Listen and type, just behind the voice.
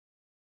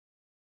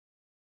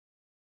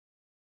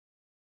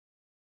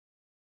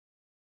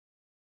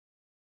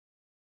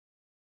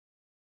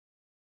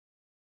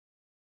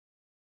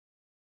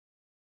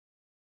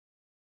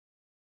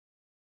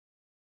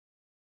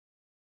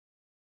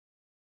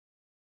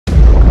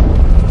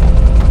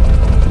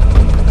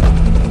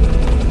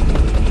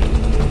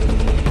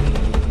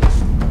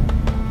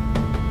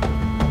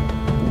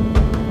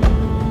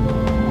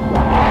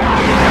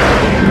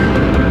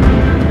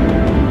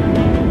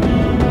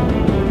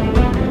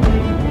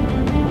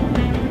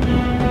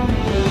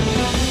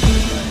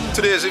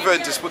Today's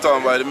event is put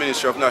on by the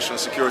Ministry of National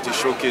Security,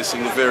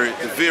 showcasing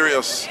the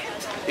various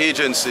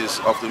agencies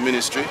of the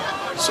ministry.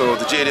 So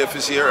the JDF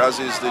is here, as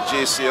is the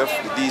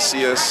JCF, the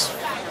DCS,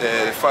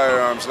 the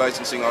Firearms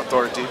Licensing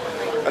Authority,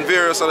 and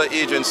various other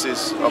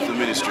agencies of the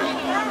ministry.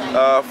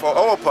 For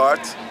our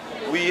part,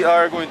 we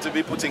are going to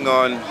be putting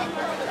on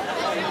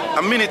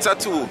a mini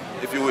tattoo,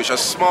 if you wish, a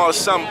small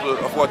sample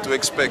of what to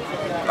expect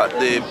at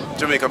the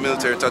Jamaica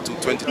Military Tattoo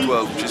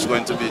 2012, which is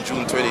going to be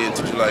June 28th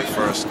to July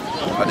 1st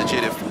at the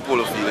JDF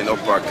Polo Field in Up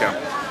Park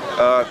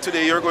Camp.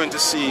 Today you're going to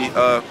see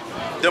a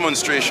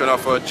demonstration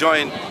of a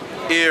joint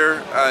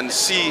air and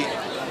sea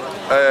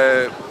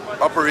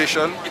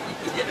operation.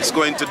 It's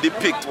going to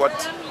depict what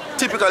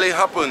typically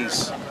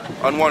happens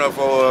on one of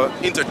our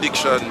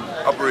interdiction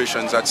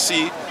operations at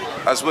sea,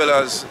 as well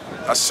as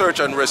a search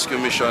and rescue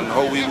mission,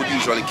 how we would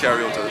usually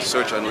carry out a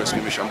search and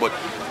rescue mission. But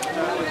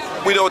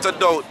without a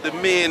doubt, the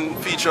main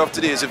feature of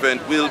today's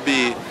event will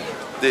be,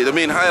 the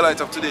main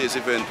highlight of today's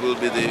event will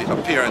be the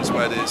appearance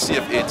by the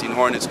CF-18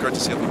 Hornets,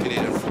 courtesy of the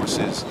Canadian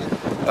Forces.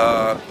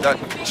 That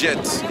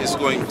jet is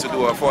going to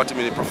do a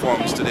 40-minute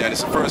performance today, and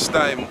it's the first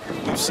time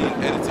we've seen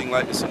anything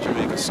like this in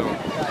Jamaica. So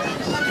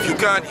if you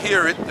can't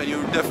hear it, then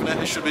you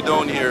definitely should be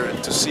down here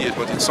to see it,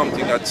 but it's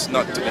something that's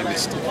not to be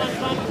missed.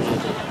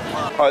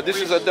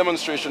 This is a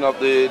demonstration of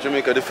the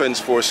Jamaica Defence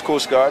Force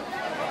Coast Guard,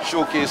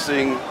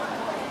 showcasing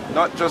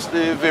not just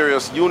the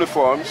various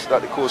uniforms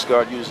that the Coast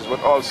Guard uses,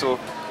 but also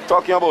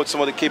talking about some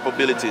of the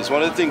capabilities.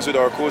 One of the things with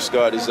our Coast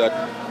Guard is that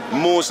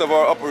most of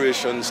our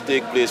operations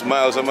take place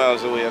miles and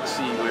miles away at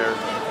sea, where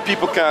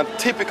people can't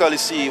typically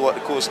see what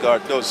the Coast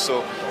Guard does.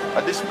 So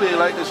a display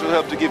like this will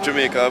help to give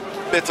Jamaica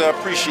a better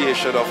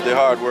appreciation of the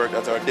hard work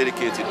that our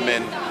dedicated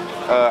men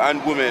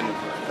and women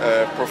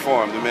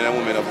perform, the men and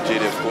women of the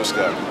JDF Coast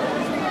Guard.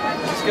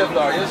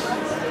 Kevlar, yes?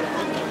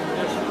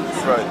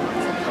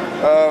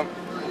 Right.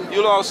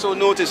 You'll also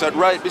notice that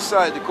right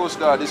beside the Coast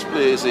Guard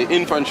display is the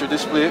infantry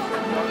display,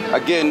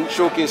 again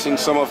showcasing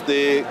some of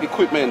the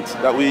equipment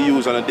that we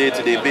use on a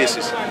day-to-day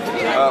basis.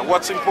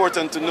 What's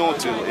important to note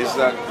too is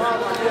that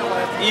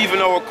even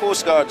our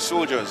Coast Guard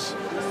soldiers,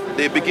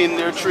 they begin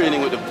their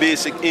training with the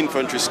basic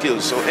infantry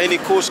skills. So any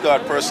Coast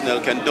Guard personnel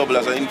can double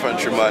as an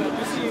infantryman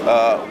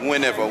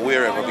whenever,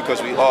 wherever,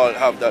 because we all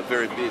have that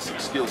very basic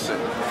skill set.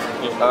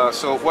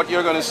 So what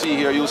you're going to see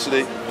here, you'll see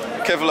the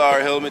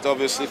Kevlar helmet,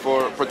 obviously,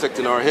 for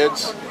protecting our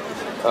heads.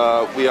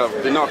 We have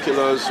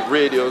binoculars,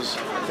 radios,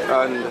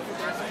 and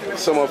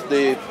some of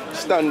the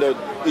standard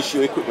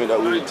issue equipment that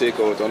we will take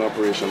out on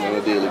operation on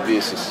a daily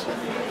basis.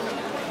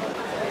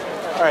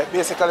 All right,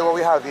 basically what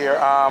we have here,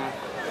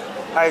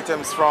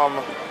 items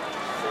from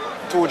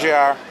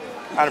 2JR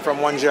and from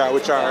 1JR,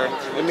 which are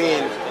the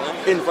main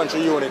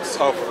infantry units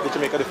of the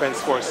Jamaica Defence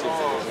Forces.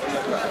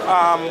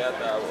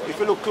 If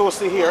you look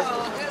closely here,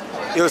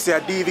 you'll see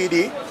a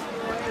DVD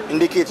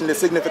indicating the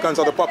significance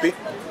of the puppy.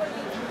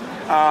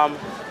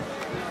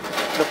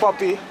 The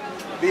puppy,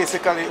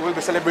 basically, we'll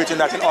be celebrating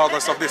that in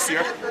August of this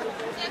year.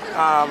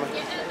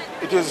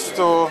 It is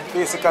to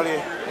basically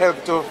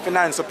help to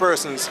finance the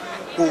persons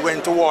who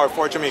went to war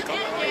for Jamaica.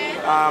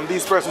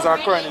 These persons are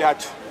currently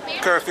at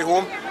Curfew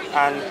Home,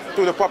 and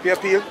through the puppy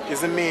appeal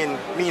is the main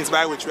means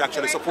by which we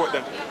actually support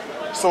them.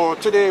 So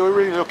today we're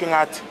really looking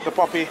at the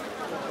puppy,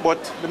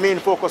 but the main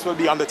focus will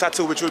be on the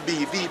tattoo, which will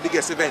be the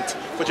biggest event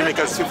for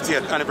Jamaica's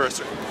 50th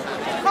anniversary.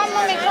 Come,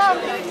 mommy, come.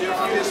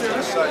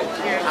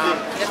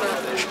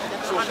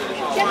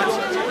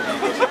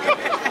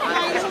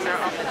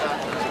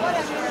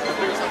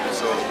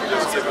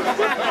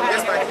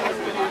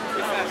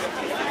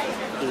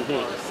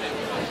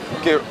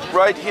 Okay,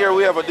 right here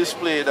we have a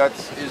display that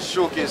is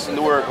showcasing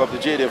the work of the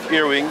JDF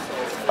Air Wing,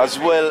 as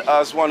well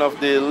as one of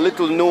the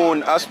little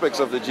known aspects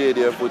of the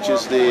JDF, which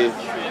is the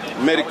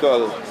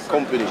medical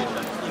company.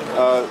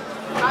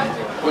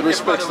 With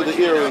respect to the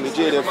Air Wing, the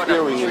JDF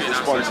Air Wing is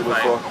responsible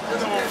for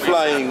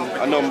flying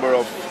a number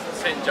of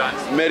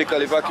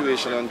medical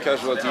evacuation and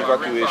casualty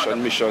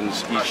evacuation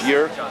missions each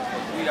year.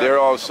 They're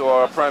also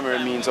our primary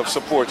means of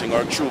supporting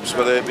our troops,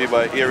 whether it be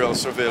by aerial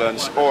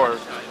surveillance or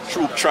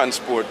troop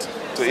transport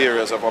to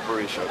areas of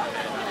operation.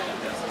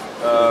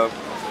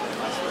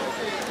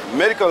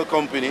 Medical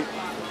company,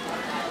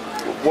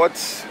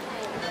 what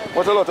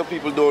a lot of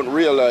people don't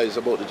realize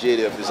about the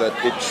JDF is that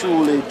it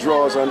truly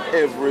draws on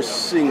every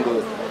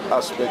single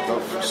aspect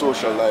of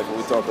social life when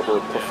we talk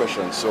about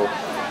professions. So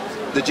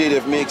the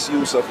JDF makes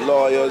use of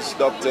lawyers,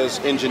 doctors,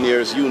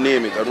 engineers, you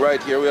name it. And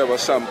right here we have a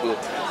sample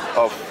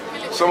of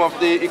some of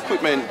the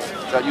equipment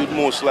that you'd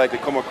most likely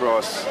come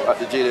across at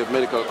the JDF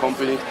Medical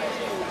Company,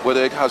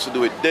 whether it has to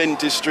do with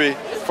dentistry,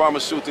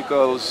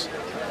 pharmaceuticals,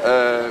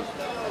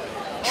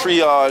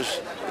 triage,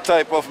 the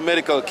type of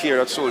medical care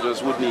that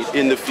soldiers would need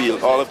in the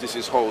field. All of this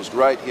is housed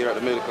right here at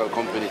the medical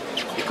company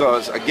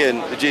because,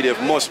 again, the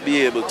JDF must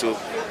be able to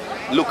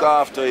look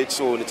after its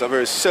own. It's a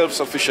very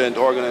self-sufficient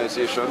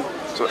organization,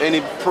 so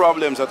any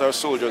problems that our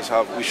soldiers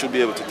have, we should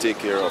be able to take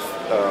care of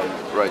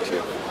right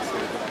here.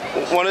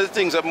 One of the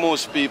things that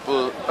most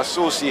people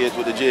associate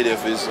with the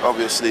JDF is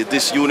obviously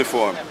this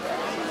uniform.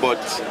 but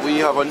we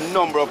have a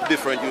number of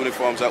different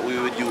uniforms that we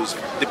would use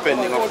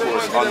depending, of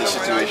course, on the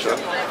situation.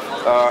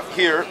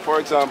 Here, for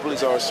example,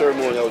 is our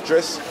ceremonial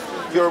dress.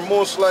 You're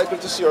most likely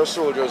to see our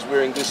soldiers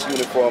wearing this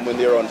uniform when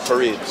they're on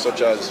parade,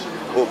 such as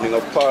opening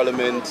of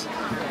Parliament,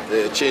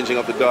 the changing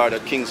of the guard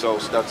at King's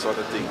House, that sort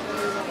of thing.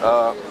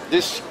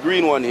 This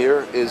green one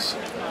here is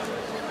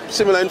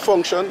similar in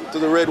function to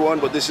the red one,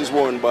 but this is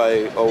worn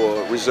by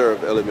our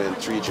reserve element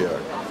 3GR.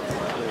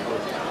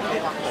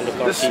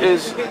 This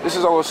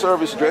is our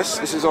service dress.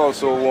 This is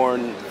also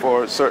worn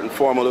for certain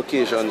formal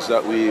occasions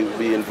that we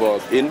be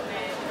involved in,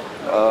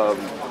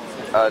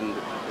 and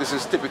this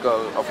is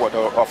typical of what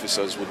our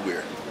officers would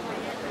wear.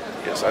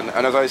 Yes, and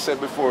as I said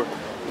before,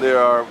 there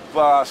are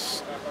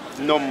vast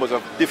numbers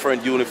of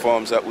different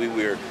uniforms that we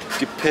wear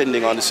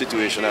depending on the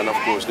situation and of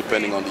course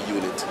depending on the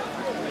unit.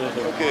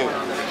 Okay,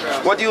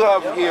 what you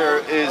have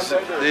here is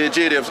the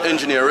JDF's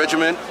engineer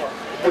regiment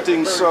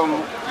putting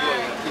some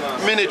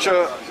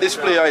miniature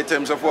display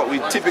items of what we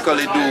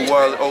typically do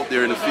while out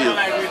there in the field.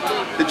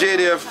 The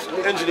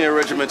JDF engineer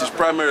regiment is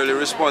primarily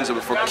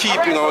responsible for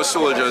keeping our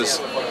soldiers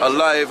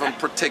alive and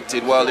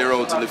protected while they're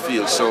out in the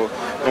field. So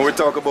when we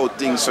talk about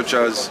things such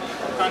as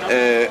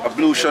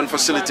ablution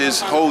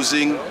facilities,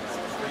 housing,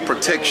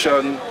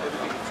 protection,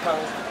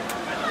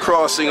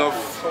 crossing of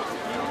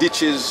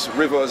ditches,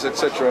 rivers,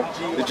 etc.,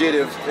 the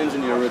JDF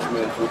engineer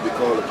regiment would be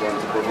called upon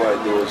to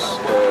provide those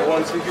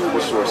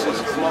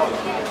resources.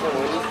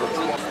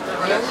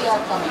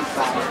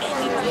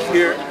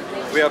 Here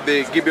we have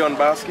the Gibeon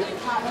basket.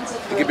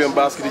 The Gibeon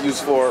basket is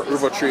used for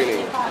river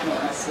training,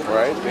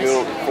 right? You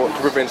know, to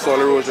prevent soil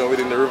erosion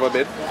within the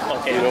riverbed.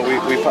 Okay. You know,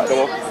 we pack them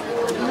up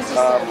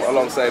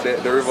alongside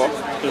the riverbed,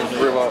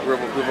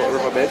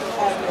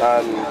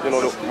 and you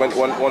know,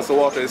 once the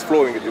water is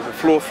flowing, it will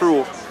flow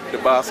through the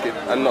basket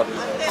and not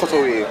cut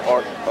away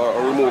or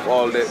remove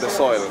all the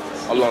soil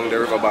along the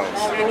river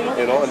banks.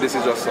 You know, and this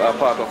is just a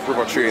part of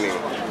river training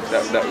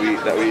that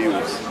we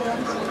use.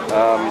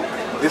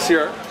 This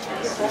here,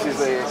 this is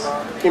a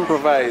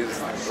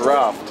improvised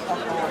raft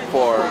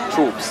for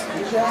troops.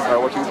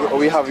 What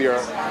we have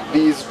here,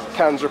 these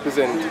cans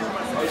represent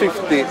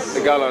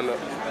 50-gallon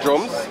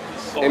drums,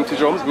 empty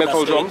drums,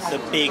 metal drums. The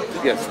big.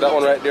 Yes, that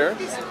one right there.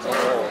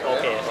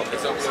 Okay.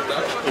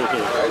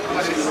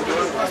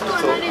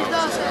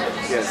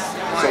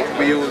 So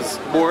we use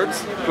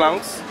boards,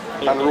 planks,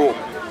 and rope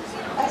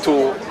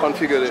to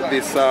configure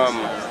this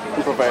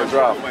improvised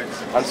raft,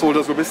 and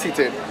soldiers will be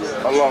seated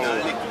along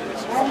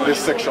this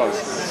section.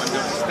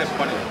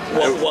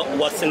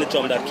 What's in the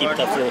drum that keeps it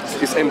afloat?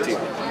 It's empty.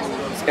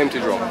 It's empty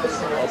drum.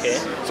 Okay.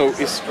 So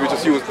we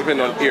just use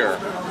depending on air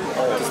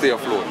to stay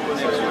afloat,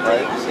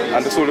 right?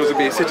 And the soldiers will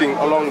be sitting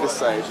along this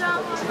side,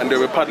 and they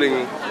will be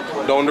paddling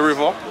down the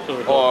river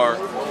or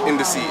in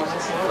the sea,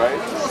 right?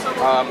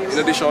 In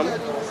addition,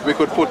 we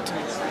could put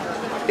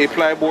a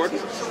plyboard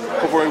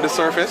covering the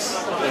surface,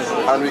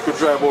 and we could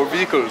drive our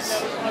vehicles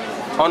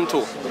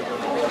onto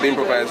the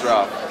improvised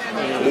raft,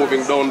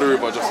 moving down the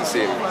river just the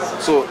same.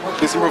 So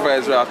this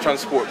improvised raft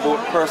transport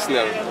both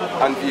personnel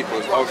and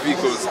vehicles, or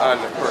vehicles and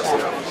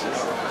personnel.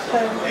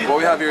 What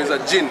we have here is a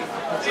gin.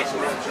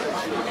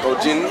 So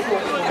gin,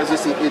 as you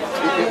see, it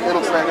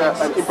looks like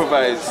an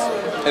improvised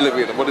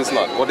elevator, but it's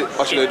not. What it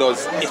actually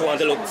does... It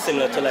wants to look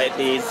similar to like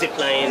the zip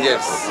line?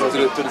 Yes, to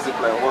the zip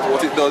line.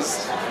 What it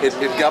does, it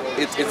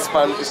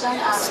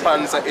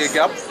spans a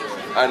gap,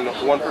 and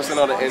one person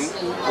on the end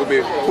will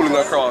be pulling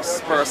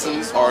across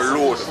persons or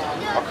load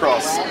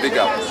across the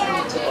gap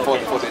for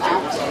the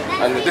gym.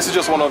 And this is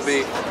just one of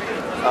the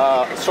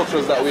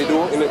structures that we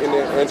do in the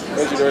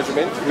engineer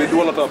regiment. We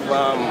do a lot of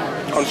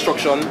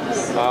construction,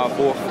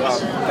 both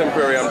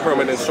temporary and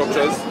permanent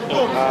structures.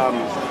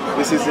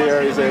 This is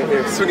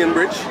a swinging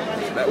bridge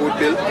that we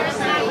built.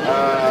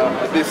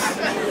 This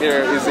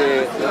here is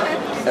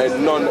a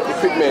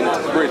non-equipment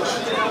bridge.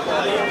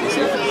 You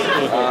see?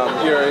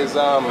 Here is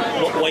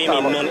what do you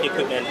mean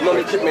non-equipment?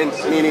 Non-equipment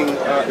meaning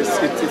it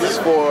is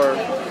for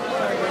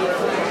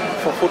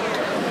foot.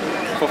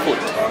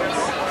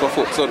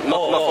 So not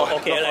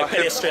for like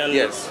pedestrian.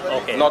 Yes.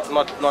 Okay. Not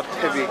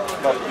heavy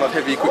equipment. Not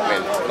heavy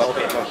equipment.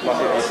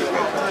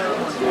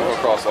 Move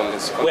across on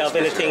this. We have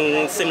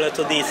anything similar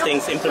to these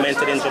things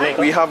implemented in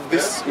Jamaica? We have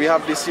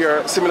this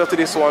here similar to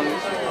this one.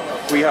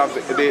 We have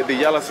the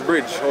Yallas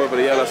Bridge. However,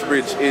 the Yallas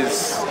Bridge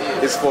is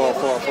for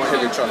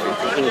heavy traffic.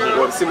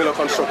 But similar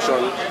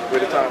construction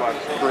with the tarmac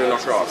running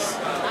across.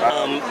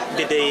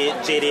 Did the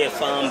JDF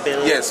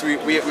build? Yes,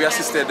 we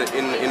assisted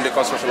in the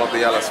construction of the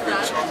Yallas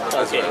Bridge.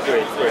 Okay,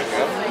 great.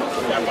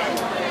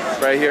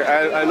 Yeah. Right here,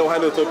 I now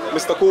hand it to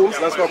Mr. Coombs,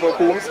 Lance Corporal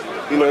Coombs.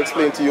 He will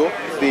explain to you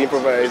the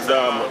improvised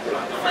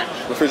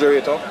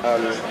refrigerator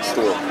and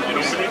store.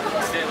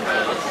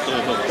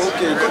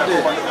 Okay, good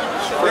day.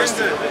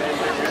 First,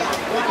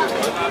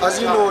 as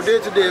you know, day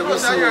to day we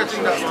see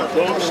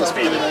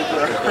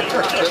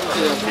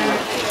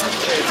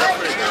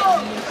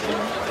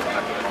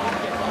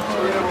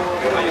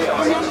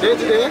day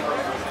to day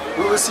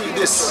we will see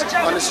this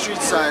on the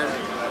street side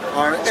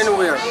or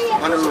anywhere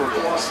on the road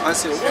and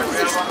say,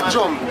 it's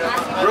drum,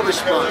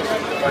 rubbish bag.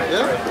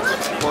 Yeah?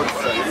 But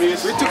we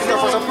took it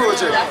up as a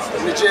project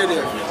in the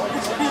JDF.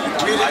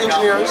 We the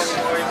engineers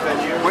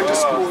went to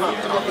school,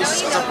 took up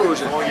this as a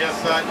project.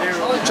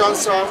 We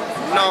transformed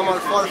normal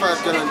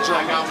 45 gallon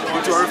drum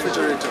into a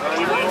refrigerator.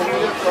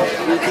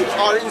 We did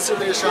all the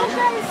installation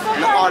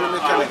and all the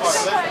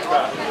mechanics.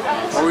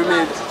 And we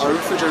made a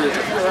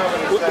refrigerator.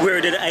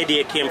 Where did the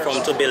idea came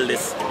from to build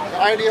this?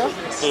 The idea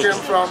came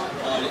from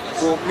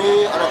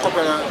me and a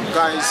couple of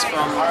guys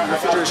from the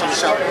refrigeration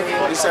shop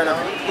inside of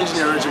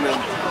engineering regiment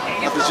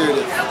at the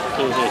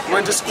JDF.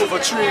 Went to school for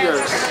 3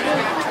 years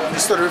to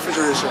study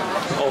refrigeration.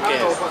 Okay.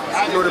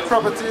 You know the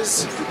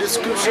properties, the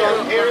description,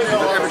 and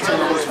everything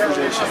about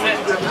refrigeration.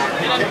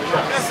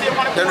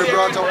 Then we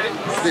brought up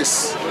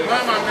this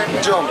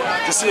drum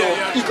to see how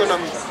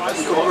economic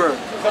it could work.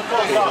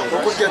 We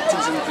could get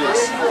things in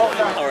place.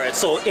 Alright,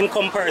 so in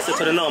comparison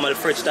to the normal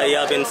fridge that you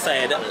have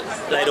inside,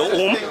 like the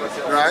home,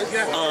 right?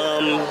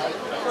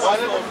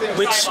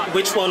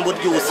 Which one would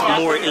use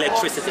more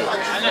electricity?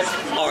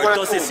 Or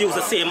does this use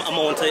the same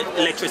amount of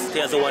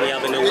electricity as the one you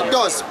have in the home? It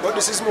does, but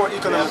this is more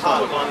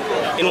economical.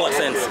 In what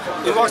sense?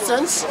 In what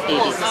sense?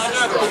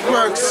 It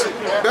works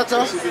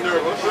better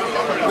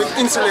with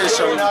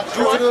insulation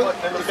due to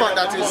the fact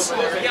that it's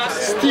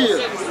steel.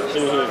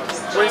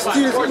 When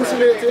steel is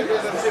insulated, you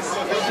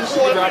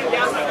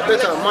have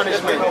better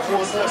management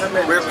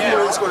where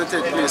cooling is going to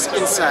take place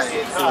inside.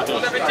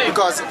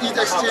 Because heat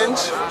exchange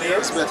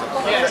is better.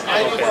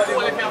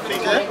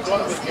 Okay?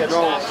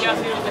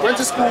 Now, went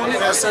to school,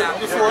 as I said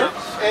before,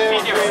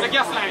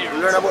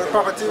 learn about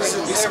properties,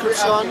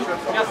 description,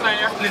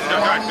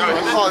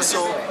 and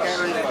also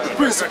the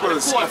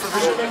principles of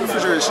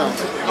refrigeration.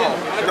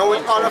 Now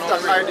with all of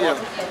that idea,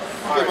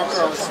 came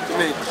across to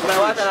make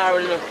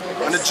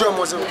and the drum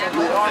was the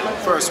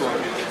first one.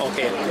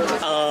 Okay.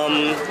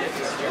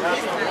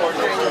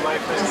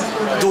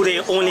 Do they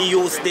only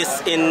use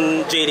this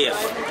in JDF?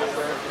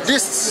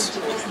 This,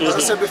 as I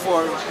said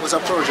before, was a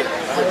project.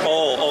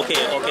 Oh,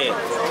 okay, okay.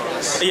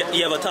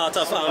 You ever thought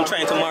of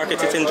trying to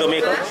market it in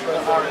Jamaica?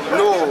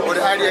 No, but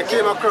the idea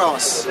came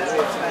across.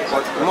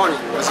 But money,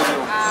 as you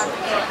know.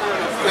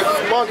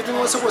 If marketing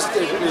was supposed to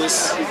take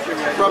place,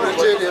 probably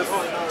JDF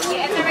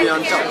would be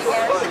on top.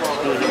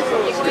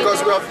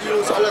 Because we have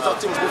used a lot of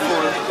things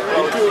before,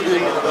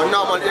 including a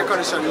normal air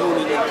conditioning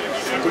unit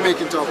to make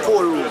it into a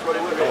cold room.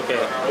 Okay.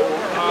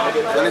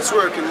 And it's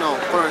working now,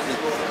 currently.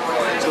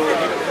 So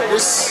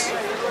this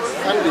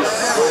and this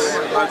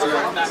are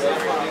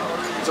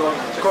our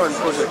current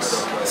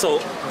projects. So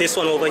this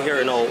one over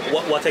here now,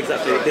 what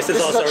exactly? This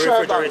is also a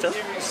refrigerator?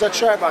 It's a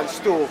tri-band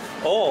stove.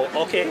 Oh,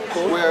 okay,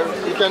 cool. Where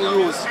you can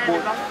use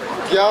both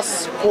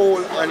gas,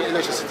 coal and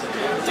electricity.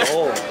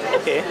 Oh,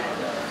 okay.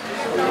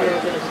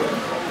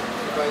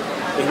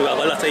 We have a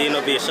lot of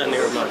innovation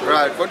here, man.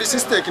 Right, but this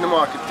is taking the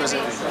market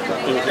presently.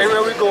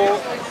 Anywhere we go,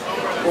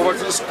 over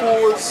to the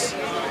schools,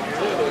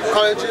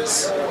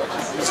 colleges,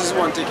 this is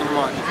one taking the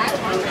market.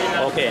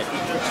 Okay.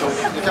 So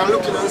you can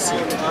look in and see.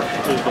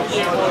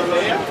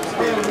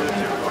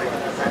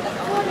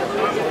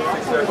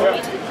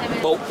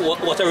 But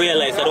what I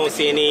realize, I don't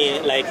see any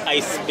like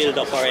ice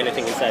build-up or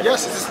anything inside.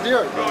 Yes, it is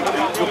there.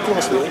 Look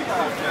closely.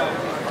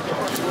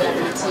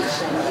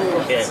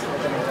 Okay.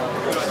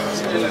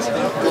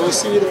 Can you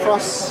see the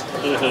frost?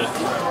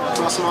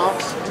 Frost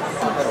marks?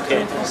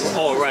 Okay.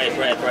 Oh, right.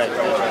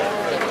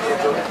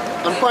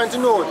 And point to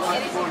note,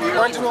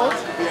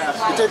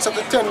 it takes up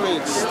to 10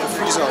 minutes to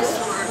freeze off,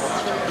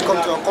 to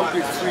come to a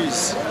complete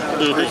freeze.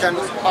 You can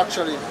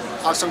actually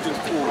have something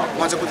cool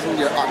once you put it in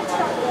there hot.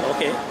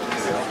 Okay.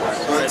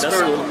 So it's that's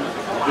very cool.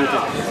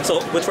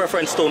 So with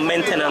reference to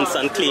maintenance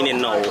and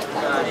cleaning now?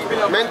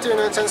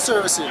 Maintenance and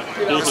servicing,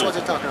 that's what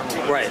you're talking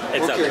about. Right,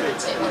 exactly.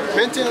 Okay.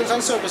 Maintenance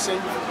and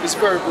servicing is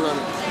very good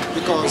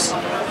because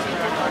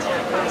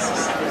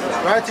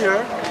right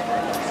here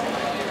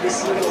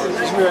is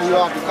where you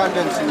have the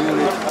condensing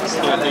unit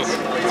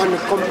and the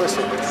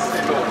compressor.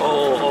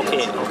 Oh,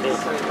 okay.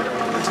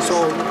 So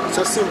it's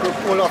a simple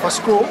pull off a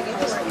screw.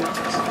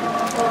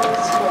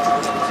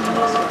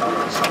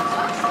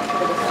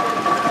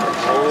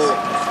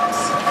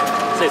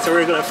 So it's a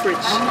regular fridge.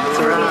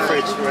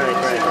 Right.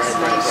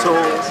 So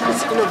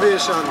it's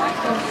innovation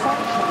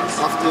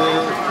of the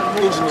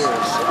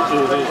engineers.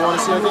 You want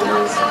to see anything?